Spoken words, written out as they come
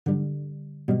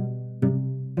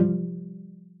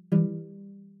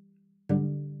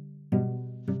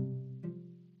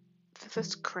This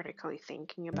is Critically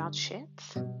Thinking About Shit.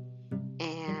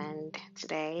 And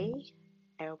today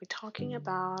I will be talking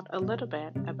about a little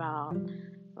bit about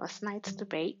last night's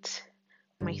debate,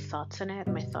 my thoughts on it,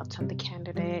 my thoughts on the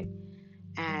candidate,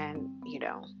 and,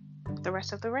 the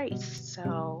rest of the race.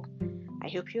 So I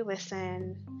hope you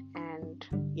listen and,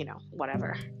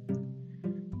 whatever.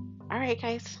 All right,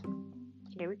 guys,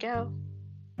 here we go.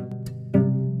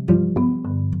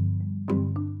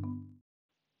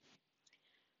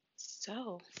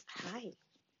 So, hi.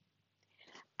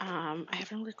 I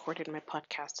haven't recorded my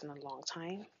podcast in a long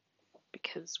time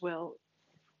because, well,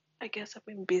 I guess I've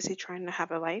been busy trying to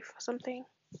have a life or something.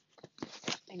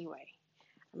 Anyway,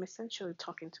 I'm essentially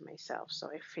talking to myself, so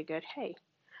I figured, hey,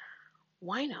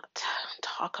 why not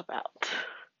talk about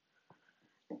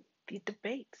the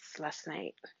debates last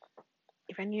night?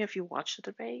 If any of you watched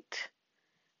the debate,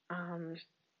 um,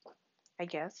 I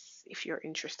guess if you're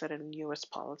interested in US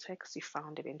politics, you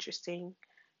found it interesting.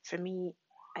 For me,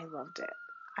 I loved it.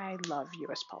 I love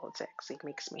US politics. It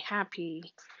makes me happy.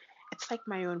 It's like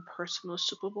my own personal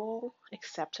Super Bowl,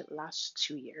 except it lasts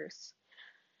 2 years.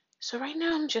 So right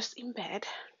now I'm just in bed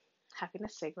having a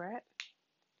cigarette,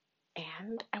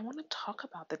 and I want to talk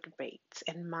about the debates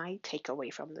and my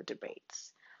takeaway from the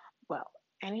debates. Well,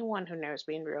 anyone who knows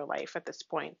me in real life at this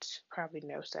point probably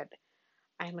knows that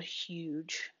I'm a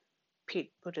huge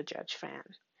Pete Buttigieg fan.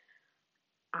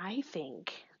 I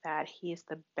think that he is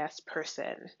the best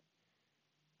person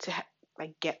to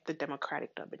get the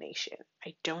Democratic nomination.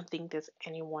 I don't think there's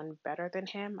anyone better than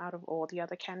him out of all the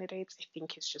other candidates. I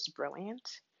think he's just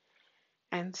brilliant.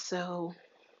 And so,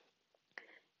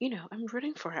 I'm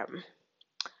rooting for him.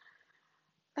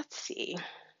 Let's see.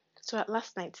 So at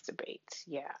last night's debate,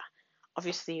 yeah,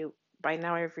 obviously by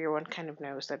now everyone kind of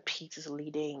knows that Pete is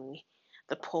leading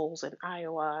the polls in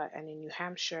Iowa and in New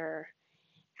Hampshire.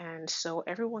 And so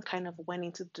everyone kind of went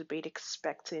into the debate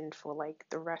expecting for like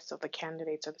the rest of the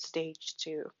candidates on stage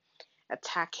to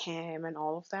attack him and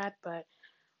all of that. But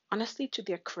honestly, to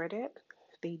their credit,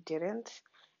 they didn't,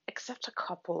 except a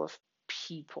couple of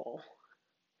people.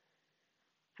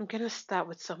 I'm gonna start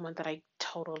with someone that I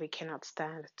totally cannot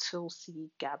stand, Tulsi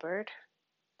Gabbard.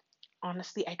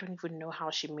 Honestly, I don't even know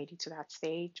how she made it to that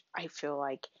stage. I feel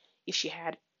like if she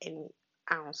had any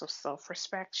ounce of self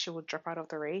respect, she would drop out of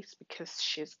the race because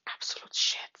she's absolute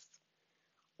shit.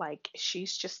 Like,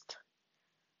 she's just,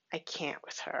 I can't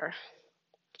with her.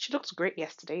 She looks great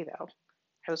yesterday, though.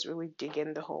 I was really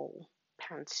digging the whole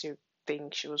pantsuit thing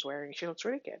she was wearing. She looks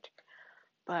really good.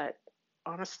 But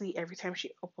honestly, every time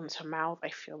she opens her mouth, I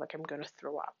feel like I'm gonna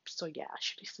throw up. So yeah,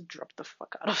 she needs to drop the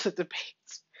fuck out of the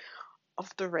debate. Of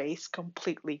the race,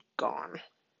 completely gone.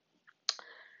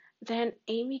 Then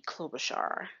Amy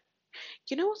Klobuchar.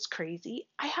 You know what's crazy?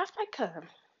 I have like a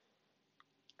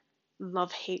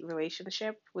love hate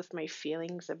relationship with my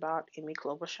feelings about Amy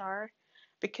Klobuchar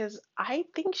because I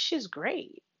think she's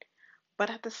great. But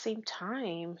at the same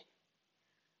time,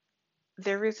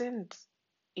 there isn't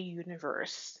a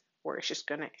universe where she's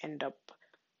going to end up,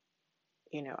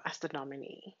 as the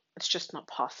nominee. It's just not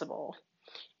possible.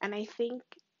 And I think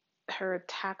her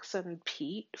attacks on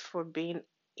Pete for being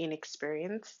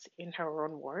inexperienced, in her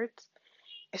own words,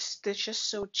 is they're just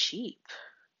so cheap.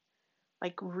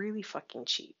 Like really fucking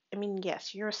cheap. I mean,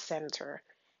 yes, you're a senator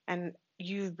and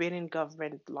you've been in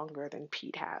government longer than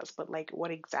Pete has, but like what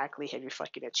exactly have you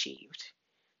fucking achieved?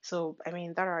 So, I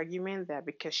mean, that argument that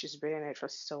because she's been in it for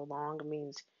so long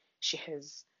means she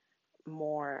has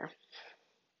more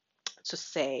to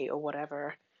say or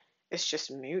whatever, it's just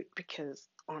moot because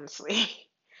honestly,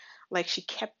 like she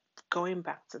kept going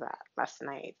back to that last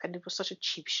night and it was such a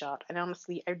cheap shot. And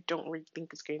honestly, I don't really think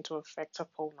it's going to affect her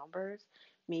poll numbers.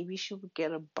 Maybe she would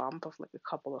get a bump of like a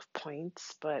couple of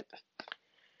points, but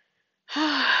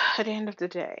at the end of the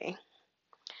day,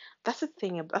 that's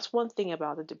one thing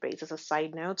about the debates. As a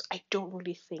side note, I don't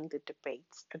really think the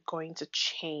debates are going to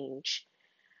change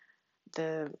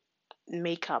the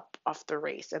makeup of the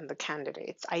race and the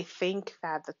candidates. I think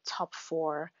that the top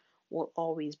four will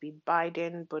always be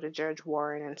Biden, Buttigieg,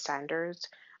 Warren, and Sanders.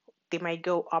 They might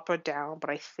go up or down, but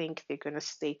I think they're going to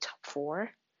stay top four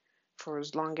for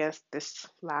as long as this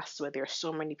lasts, where there are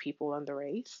so many people in the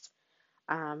race.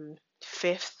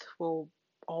 Fifth will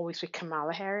always be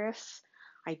Kamala Harris.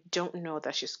 I don't know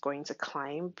that she's going to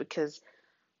climb because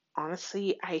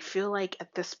honestly, I feel like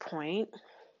at this point,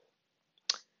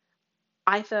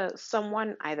 either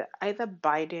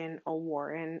Biden or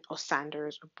Warren or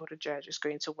Sanders or Buttigieg is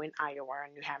going to win Iowa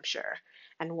and New Hampshire.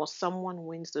 And while someone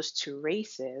wins those two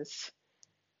races,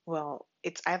 well,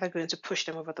 it's either going to push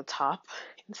them over the top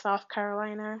in South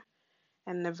Carolina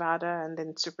and Nevada and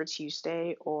then Super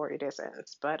Tuesday, or it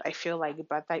isn't. But I feel like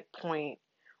by that point,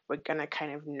 we're gonna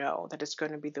kind of know that it's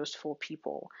going to be those four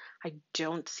people. I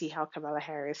don't see how Kamala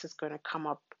Harris is going to come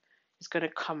up, is going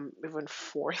to come even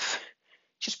fourth.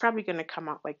 She's probably going to come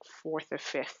out like fourth or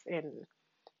fifth in,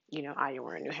 Iowa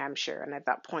or New Hampshire. And at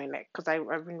that point, like, because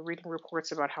I've been reading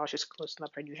reports about how she's closing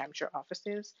up her New Hampshire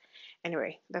offices.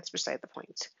 Anyway, that's beside the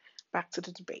point. Back to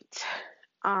the debate.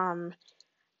 Um,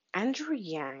 Andrew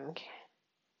Yang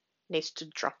needs to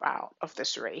drop out of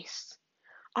this race.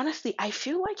 Honestly, I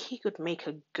feel like he could make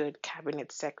a good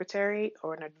cabinet secretary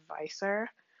or an advisor,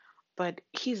 but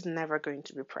he's never going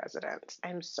to be president.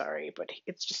 I'm sorry, but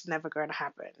it's just never going to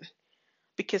happen.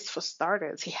 Because for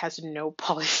starters, he has no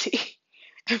policy.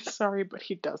 I'm sorry, but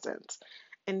he doesn't.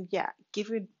 And yeah,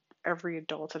 giving every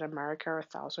adult in America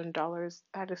 $1,000,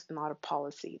 that is not a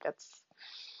policy. That's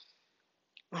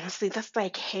honestly, that's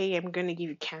like, hey, I'm gonna give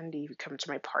you candy if you come to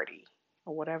my party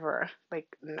or whatever. Like,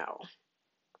 no.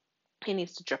 He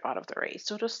needs to drop out of the race.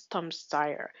 So does Tom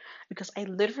Steyer. Because I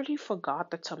literally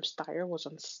forgot that Tom Steyer was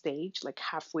on stage like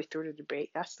halfway through the debate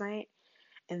last night.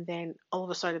 And then all of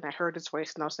a sudden I heard his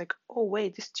voice and I was like, oh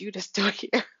wait, this dude is still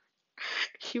here.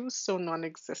 He was so non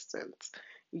existent.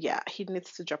 Yeah, he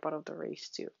needs to drop out of the race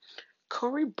too.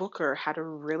 Cory Booker had a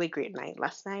really great night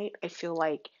last night. I feel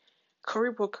like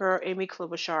Cory Booker, Amy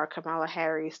Klobuchar, Kamala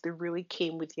Harris, they really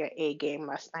came with their A game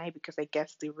last night because I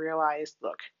guess they realized,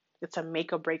 look, it's a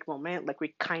make or break moment. Like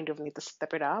we kind of need to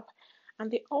step it up.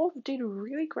 And they all did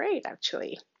really great,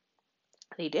 actually.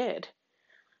 They did.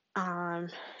 Um,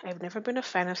 I've never been a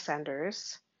fan of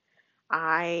Sanders.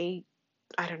 I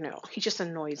I don't know. He just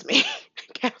annoys me. I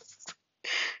guess.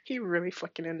 He really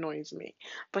fucking annoys me.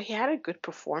 But he had a good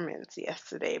performance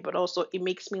yesterday. But also, it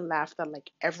makes me laugh that like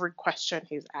every question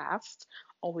he's asked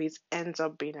always ends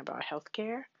up being about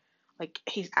healthcare. Like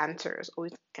his answers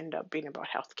always end up being about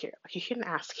healthcare. Like you can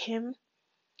ask him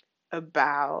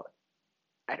about,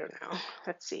 I don't know.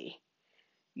 Let's see.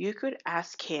 You could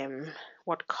ask him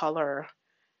what color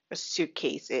a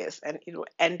suitcase is, and it will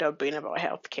end up being about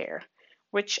healthcare.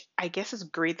 Which I guess is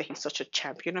great that he's such a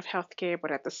champion of healthcare,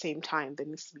 but at the same time, there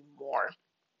needs to be more.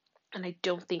 And I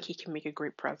don't think he can make a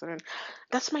great president.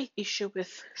 That's my issue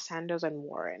with Sanders and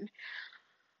Warren.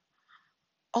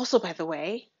 Also, by the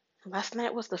way, last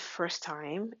night was the first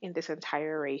time in this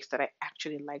entire race that I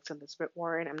actually liked Elizabeth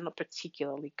Warren. I'm not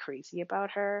particularly crazy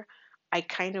about her. I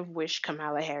kind of wish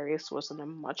Kamala Harris was in a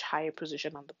much higher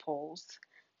position on the polls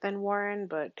than Warren,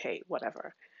 but hey,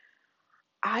 whatever.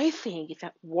 I think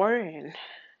that Warren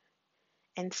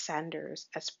and Sanders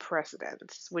as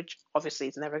presidents, which obviously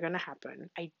is never going to happen,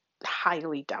 I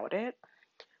highly doubt it,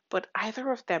 but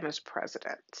either of them as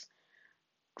presidents,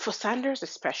 for Sanders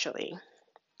especially,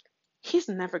 he's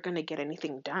never going to get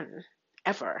anything done,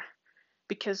 ever.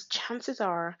 Because chances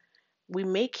are we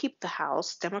may keep the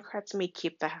House, Democrats may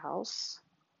keep the House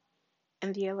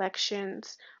in the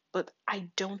elections, but I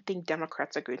don't think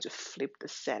Democrats are going to flip the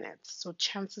Senate. So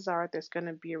chances are there's going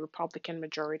to be a Republican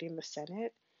majority in the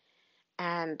Senate.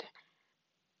 And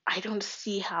I don't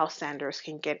see how Sanders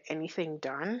can get anything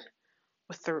done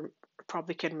with the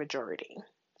Republican majority.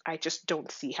 I just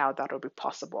don't see how that'll be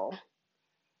possible.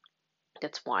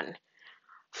 That's one.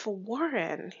 For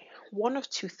Warren, one of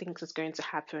two things is going to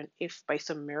happen if by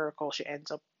some miracle she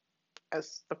ends up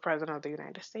as the president of the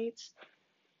United States.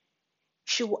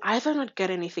 She will either not get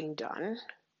anything done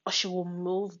or she will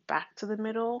move back to the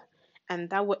middle, and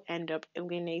that will end up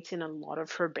alienating a lot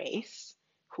of her base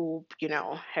who,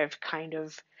 have kind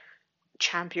of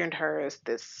championed her as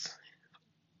this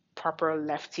proper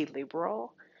lefty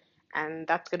liberal. And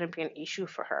that's going to be an issue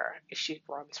for her if she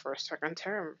runs for a second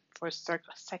term.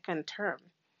 Second term,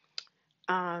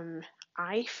 um,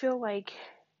 I feel like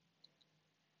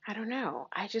I don't know.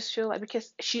 I just feel like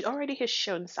because she already has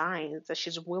shown signs that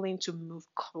she's willing to move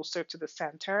closer to the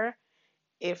center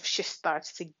if she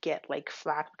starts to get like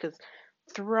flack because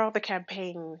throughout the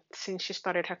campaign, since she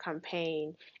started her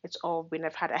campaign, it's all been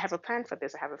I have a plan for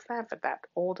this, I have a plan for that.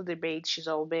 All the debates, she's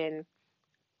all been,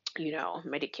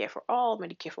 Medicare for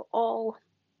all,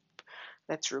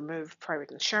 let's remove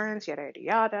private insurance, yada yada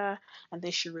yada. And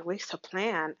then she released her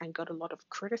plan and got a lot of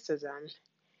criticism.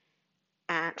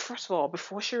 And first of all,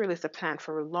 before she released the plan,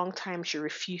 for a long time she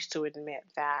refused to admit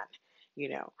that, you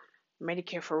know,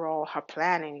 Medicare for all, her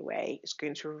plan anyway, is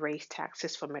going to raise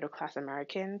taxes for middle class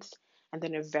Americans. And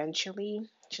then eventually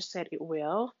she said it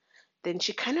will. Then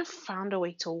she kind of found a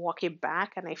way to walk it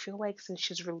back. And I feel like since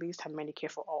she's released her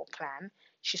Medicare for all plan,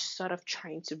 she's sort of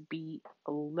trying to be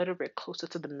a little bit closer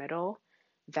to the middle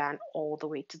than all the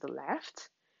way to the left.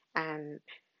 And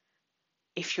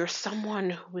if you're someone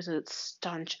who is a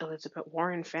staunch Elizabeth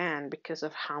Warren fan because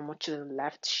of how much to the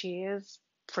left she is,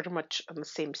 pretty much on the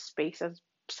same space as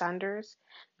Sanders,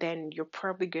 then you're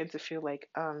probably going to feel like,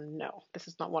 no, this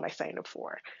is not what I signed up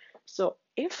for. So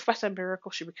if by some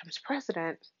miracle she becomes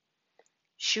president,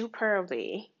 she'll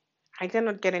probably either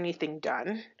not get anything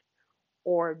done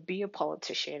or be a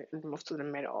politician and move to the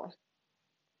middle.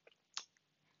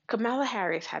 Kamala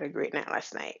Harris had a great night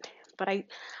last night, but I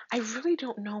really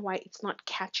don't know why it's not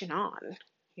catching on,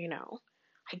 you know?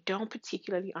 I don't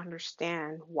particularly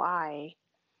understand why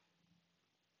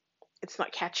it's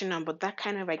not catching on, but that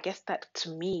kind of, I guess that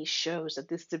to me shows that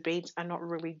these debates are not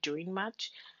really doing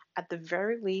much. At the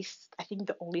very least, I think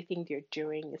the only thing they're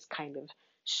doing is kind of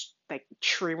like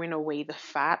trimming away the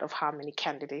fat of how many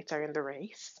candidates are in the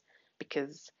race.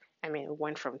 Because, I mean, it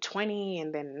went from 20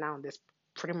 and then now there's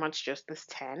pretty much just this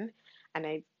 10. And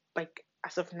I, like,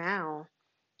 as of now,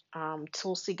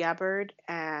 Tulsi Gabbard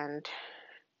and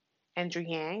Andrew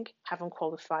Yang haven't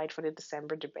qualified for the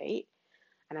December debate,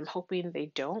 and I'm hoping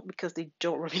they don't because they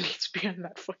don't really need to be on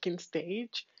that fucking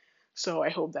stage. So I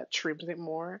hope that trims it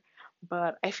more.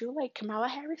 But I feel like Kamala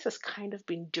Harris has kind of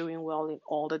been doing well in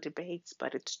all the debates,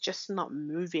 but it's just not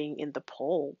moving in the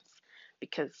polls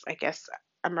because I guess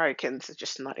Americans are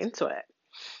just not into it.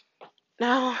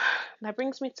 Now, that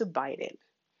brings me to Biden.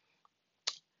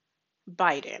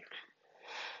 Biden.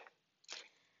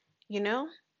 You know,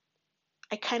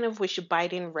 I kind of wish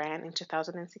Biden ran in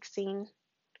 2016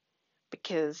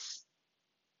 because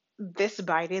this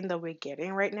Biden that we're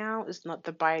getting right now is not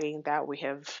the Biden that we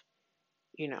have,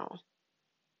 you know,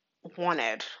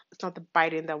 wanted. It's not the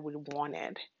Biden that we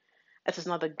wanted. This is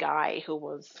not the guy who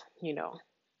was,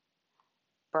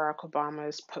 Barack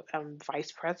Obama's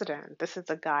vice president. This is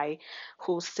a guy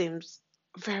who seems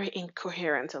very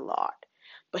incoherent a lot.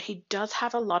 But he does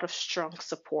have a lot of strong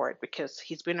support because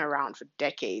he's been around for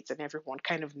decades and everyone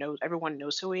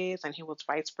knows who he is, and he was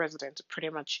vice president, pretty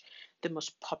much the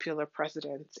most popular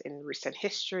president in recent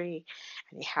history,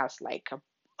 and he has like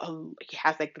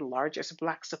the largest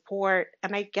black support,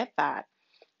 and I get that.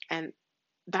 And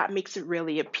that makes it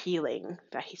really appealing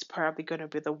that he's probably going to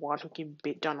be the one who can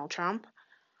beat Donald Trump.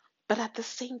 But at the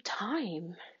same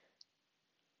time,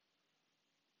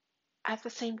 I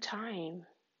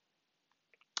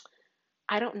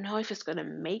don't know if he's going to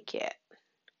make it.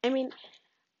 I mean,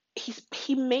 he's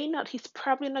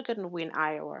probably not going to win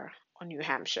Iowa or New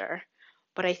Hampshire,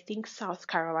 but I think South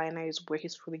Carolina is where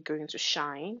he's really going to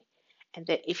shine. And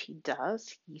that if he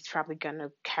does, he's probably going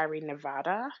to carry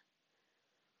Nevada.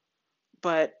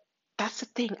 But that's the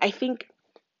thing. I think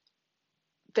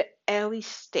the early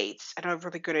states are not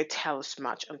really going to tell us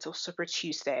much until Super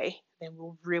Tuesday. Then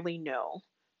we'll really know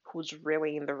who's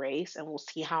really in the race, and we'll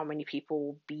see how many people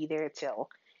will be there till,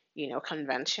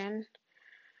 convention.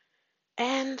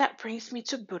 And that brings me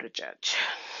to Buttigieg.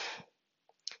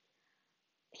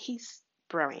 He's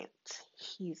brilliant.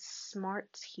 He's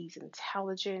smart. He's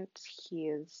intelligent. He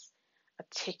is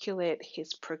articulate.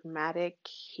 He's pragmatic.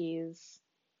 He is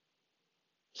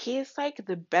like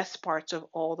the best parts of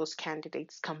all those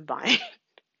candidates combined.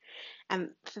 And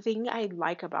the thing I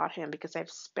like about him, because I've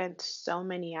spent so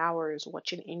many hours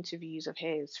watching interviews of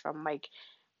his from like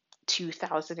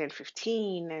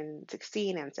 2015 and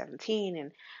 16 and 17,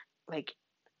 and like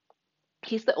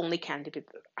he's the only candidate,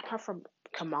 apart from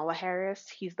Kamala Harris,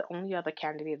 he's the only other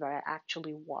candidate that I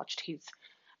actually watched his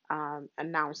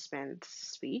announcement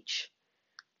speech.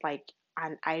 Like,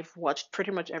 and I've watched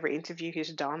pretty much every interview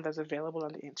he's done that's available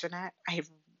on the internet. I've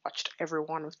watched every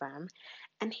one of them,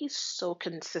 and he's so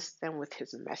consistent with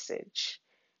his message.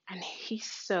 And he's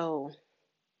so,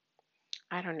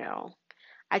 I don't know.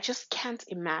 I just can't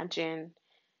imagine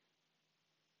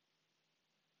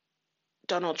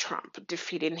Donald Trump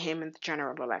defeating him in the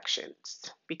general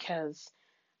elections because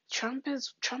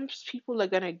Trump's people are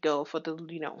gonna go for the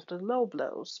low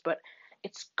blows, but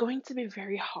it's going to be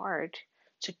very hard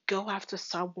to go after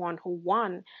someone who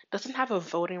one doesn't have a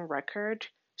voting record,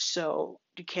 so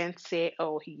you can't say,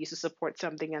 oh, he used to support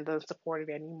something and doesn't support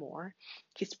it anymore.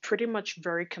 He's pretty much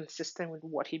very consistent with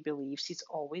what he believes. He's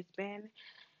always been.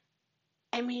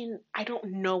 I mean, I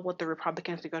don't know what the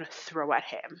Republicans are gonna throw at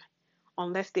him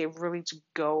unless they really to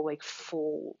go like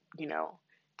full,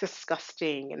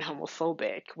 disgusting and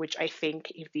homophobic, which I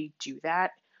think if they do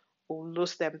that, will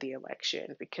lose them the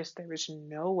election because there is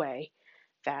no way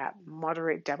that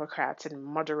moderate Democrats and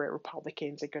moderate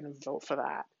Republicans are going to vote for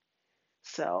that.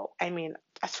 So, I mean,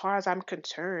 as far as I'm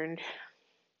concerned,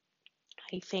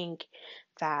 I think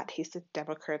that he's the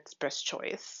Democrats' best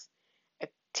choice at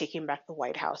taking back the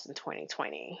White House in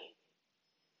 2020.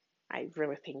 I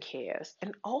really think he is.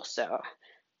 And also,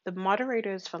 The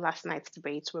moderators for last night's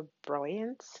debates were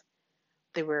brilliant.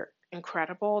 They were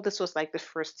incredible. This was like the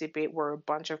first debate where a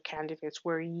bunch of candidates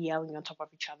were yelling on top of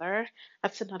each other.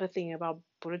 That's another thing about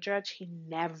Buttigieg. He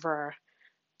never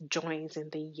joins in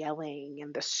the yelling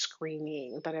and the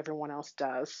screaming that everyone else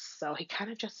does. So he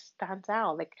kind of just stands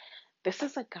out. Like, this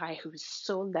is a guy who's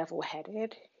so level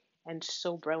headed and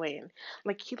so brilliant.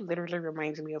 Like, he literally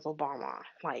reminds me of Obama.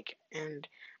 Like, and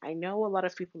I know a lot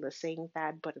of people are saying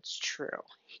that, but it's true.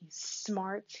 He's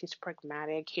smart, he's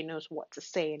pragmatic, he knows what to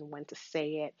say and when to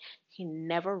say it. He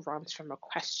never runs from a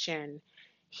question.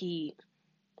 He,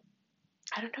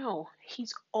 I don't know,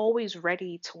 he's always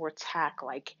ready to attack,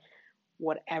 like,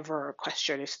 whatever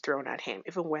question is thrown at him,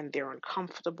 even when they're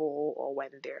uncomfortable or when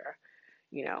they're,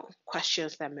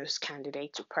 questions that most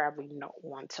candidates would probably not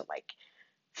want to like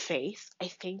face. I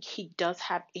think he does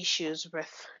have issues with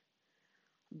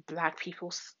black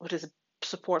people, with his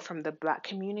support from the black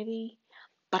community,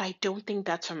 but I don't think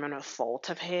that's from a fault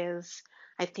of his.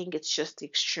 I think it's just the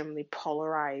extremely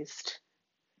polarized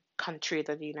country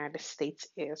that the United States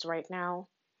is right now.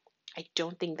 I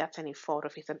don't think that's any fault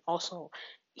of his. And also,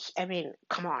 I mean,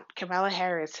 come on, Kamala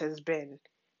Harris has been,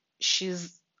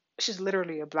 she's she's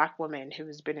literally a black woman who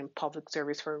has been in public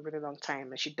service for a really long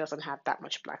time, and she doesn't have that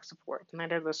much black support.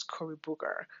 Neither does Cory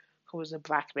Booker, who is a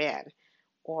black man,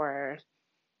 or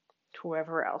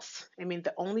whoever else. I mean,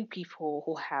 the only people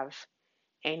who have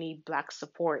any black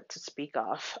support to speak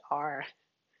of are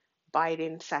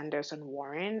Biden, Sanders, and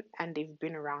Warren, and they've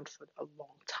been around for a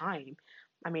long time.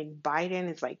 I mean,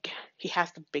 Biden is like, he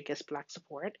has the biggest black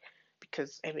support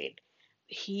because, I mean,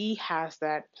 he has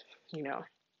that, you know,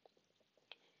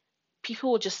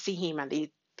 people will just see him and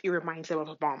it reminds them of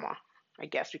Obama, I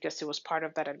guess, because he was part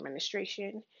of that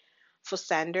administration. For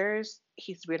Sanders,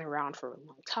 he's been around for a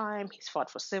long time. He's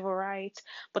fought for civil rights,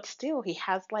 but still, he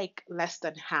has like less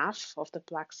than half of the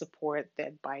black support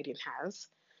that Biden has.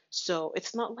 So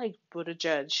it's not like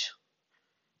Buttigieg,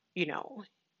 you know,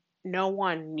 no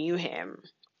one knew him.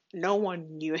 No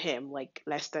one knew him like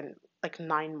less than like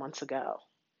 9 months ago.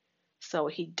 So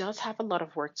he does have a lot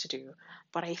of work to do.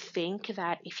 But I think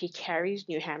that if he carries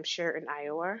New Hampshire and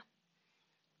Iowa,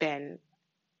 then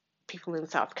people in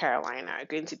South Carolina are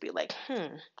going to be like,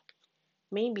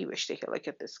 maybe we should take a look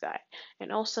at this guy.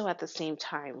 And also at the same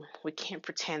time, we can't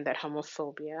pretend that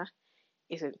homophobia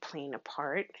isn't playing a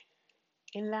part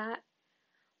in that.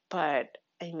 But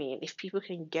I mean, if people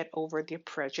can get over their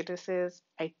prejudices,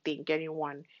 I think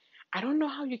anyone, I don't know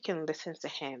how you can listen to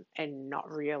him and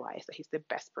not realize that he's the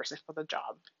best person for the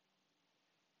job.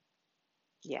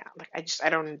 Yeah, like I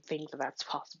don't think that that's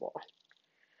possible.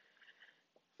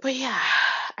 But yeah,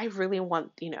 I really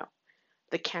want,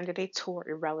 the candidates who are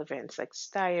irrelevant, like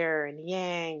Steyer and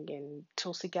Yang and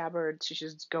Tulsi Gabbard, to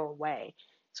just go away.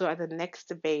 So at the next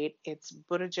debate, it's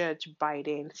Buttigieg,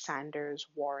 Biden, Sanders,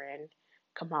 Warren,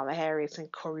 Kamala Harris,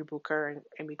 and Cory Booker and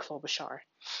Amy Klobuchar.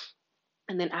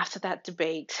 And then after that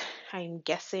debate, I'm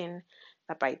guessing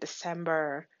that by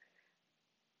December,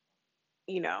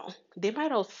 they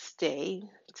might all stay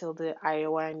till the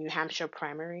Iowa and New Hampshire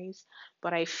primaries.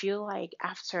 But I feel like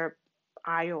after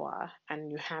Iowa and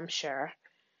New Hampshire,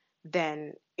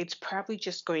 then it's probably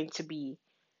just going to be,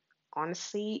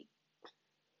 honestly,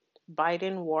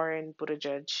 Biden, Warren,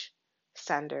 Buttigieg,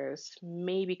 Sanders,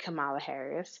 maybe Kamala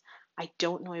Harris. I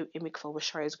don't know if Amy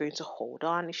Klobuchar is going to hold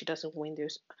on if she doesn't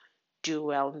do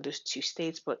well in those two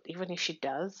states. But even if she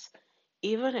does,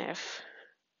 even if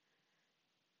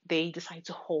they decide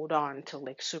to hold on to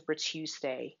like Super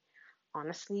Tuesday,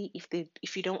 honestly,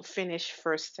 if you don't finish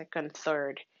first, second,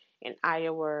 third in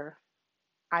Iowa,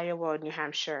 New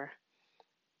Hampshire,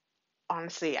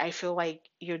 honestly, I feel like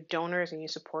your donors and your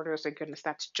supporters are going to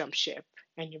start to jump ship.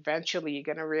 And eventually you're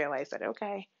going to realize that,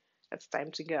 okay, it's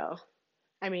time to go.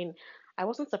 I mean, I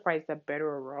wasn't surprised that Beto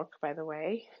O'Rourke, by the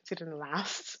way, didn't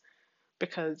last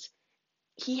because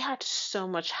he had so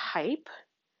much hype.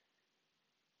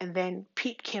 And then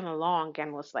Pete came along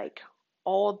and was like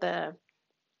all the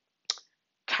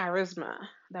charisma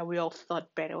that we all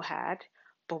thought Beto had,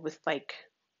 but with like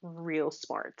real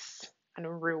smarts and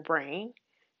a real brain.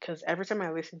 Because every time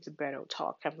I listen to Beto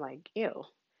talk, I'm like, ew,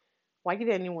 why did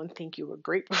anyone think you were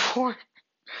great before?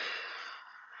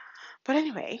 But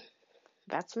anyway,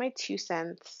 that's my 2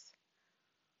 cents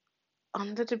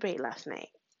on the debate last night.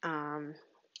 I'm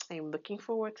looking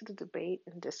forward to the debate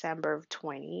in December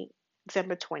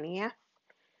 20th,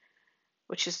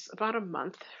 which is about a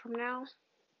month from now.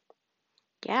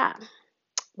 Yeah,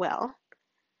 well,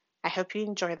 I hope you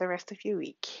enjoy the rest of your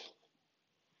week.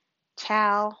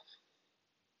 Ciao.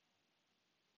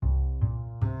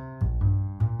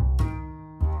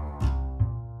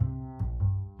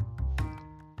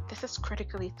 this is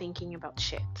Critically Thinking About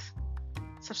Shit.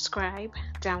 Subscribe,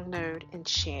 download, and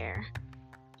share.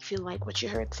 If you like what you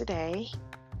heard today,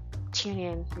 tune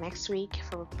in next week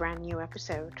for a brand new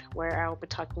episode where I'll be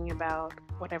talking about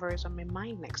whatever is on my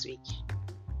mind next week.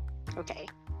 Okay,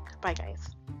 bye guys.